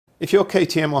If your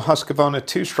KTM or Husqvarna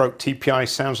 2-stroke TPI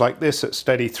sounds like this at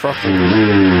steady throttle,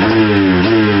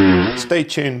 stay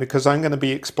tuned because I'm going to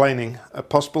be explaining a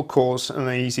possible cause and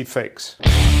an easy fix.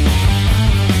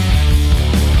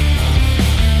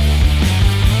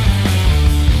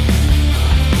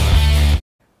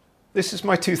 This is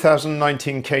my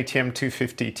 2019 KTM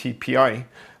 250 TPI.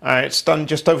 It's done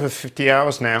just over 50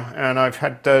 hours now and I've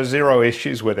had zero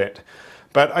issues with it.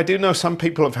 But I do know some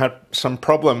people have had some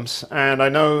problems, and I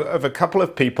know of a couple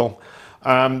of people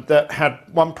that had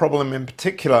one problem in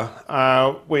particular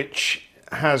which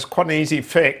has quite an easy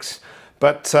fix,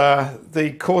 but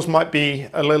the cause might be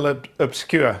a little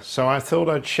obscure. So I thought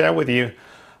I'd share with you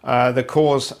the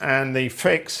cause and the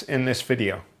fix in this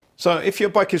video. So if your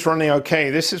bike is running okay,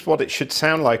 this is what it should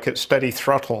sound like at steady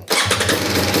throttle.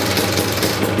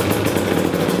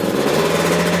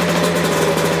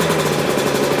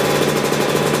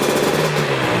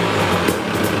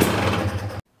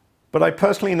 But I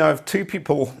personally know of two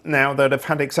people now that have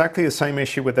had exactly the same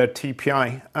issue with their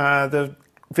TPI. The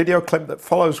video clip that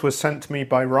follows was sent to me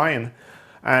by Ryan,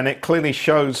 and it clearly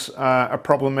shows a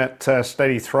problem at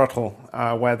steady throttle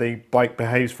where the bike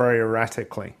behaves very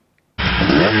erratically.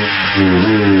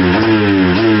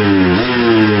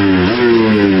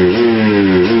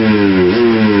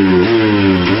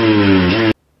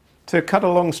 To cut a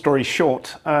long story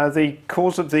short, the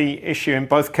cause of the issue in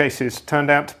both cases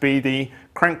turned out to be the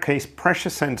crankcase pressure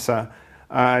sensor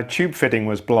tube fitting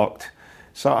was blocked.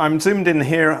 So I'm zoomed in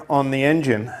here on the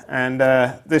engine, and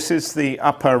this is the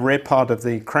upper rear part of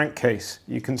the crankcase.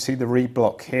 You can see the reed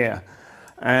block here.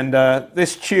 And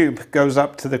this tube goes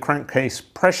up to the crankcase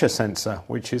pressure sensor,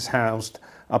 which is housed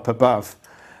up above.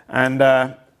 And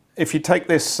if you take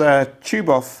this tube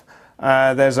off,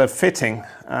 there's a fitting,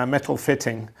 metal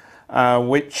fitting,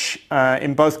 which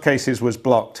in both cases was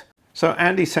blocked. So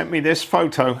Andy sent me this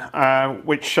photo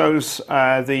which shows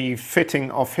the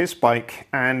fitting of his bike,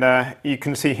 and you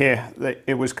can see here that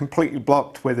it was completely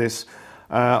blocked with this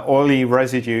oily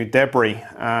residue debris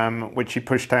which he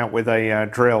pushed out with a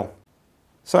drill.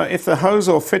 So if the hose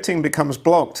or fitting becomes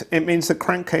blocked, it means the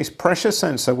crankcase pressure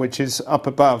sensor, which is up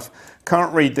above,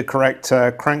 can't read the correct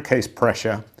crankcase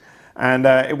pressure, and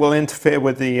it will interfere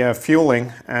with the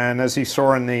fueling, and as you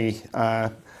saw in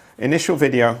the initial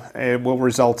video, it will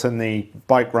result in the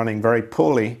bike running very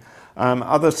poorly.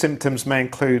 Other symptoms may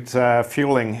include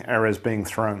fueling errors being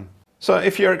thrown. So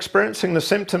if you're experiencing the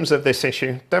symptoms of this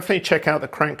issue, definitely check out the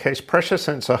crankcase pressure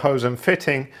sensor hose and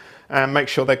fitting and make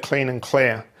sure they're clean and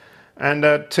clear. And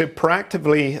to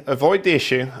proactively avoid the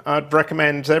issue, I'd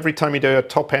recommend every time you do a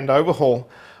top-end overhaul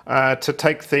to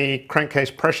take the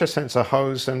crankcase pressure sensor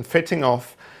hose and fitting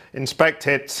off, inspect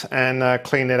it and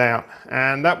clean it out,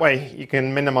 and that way you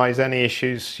can minimize any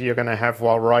issues you're going to have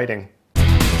while riding.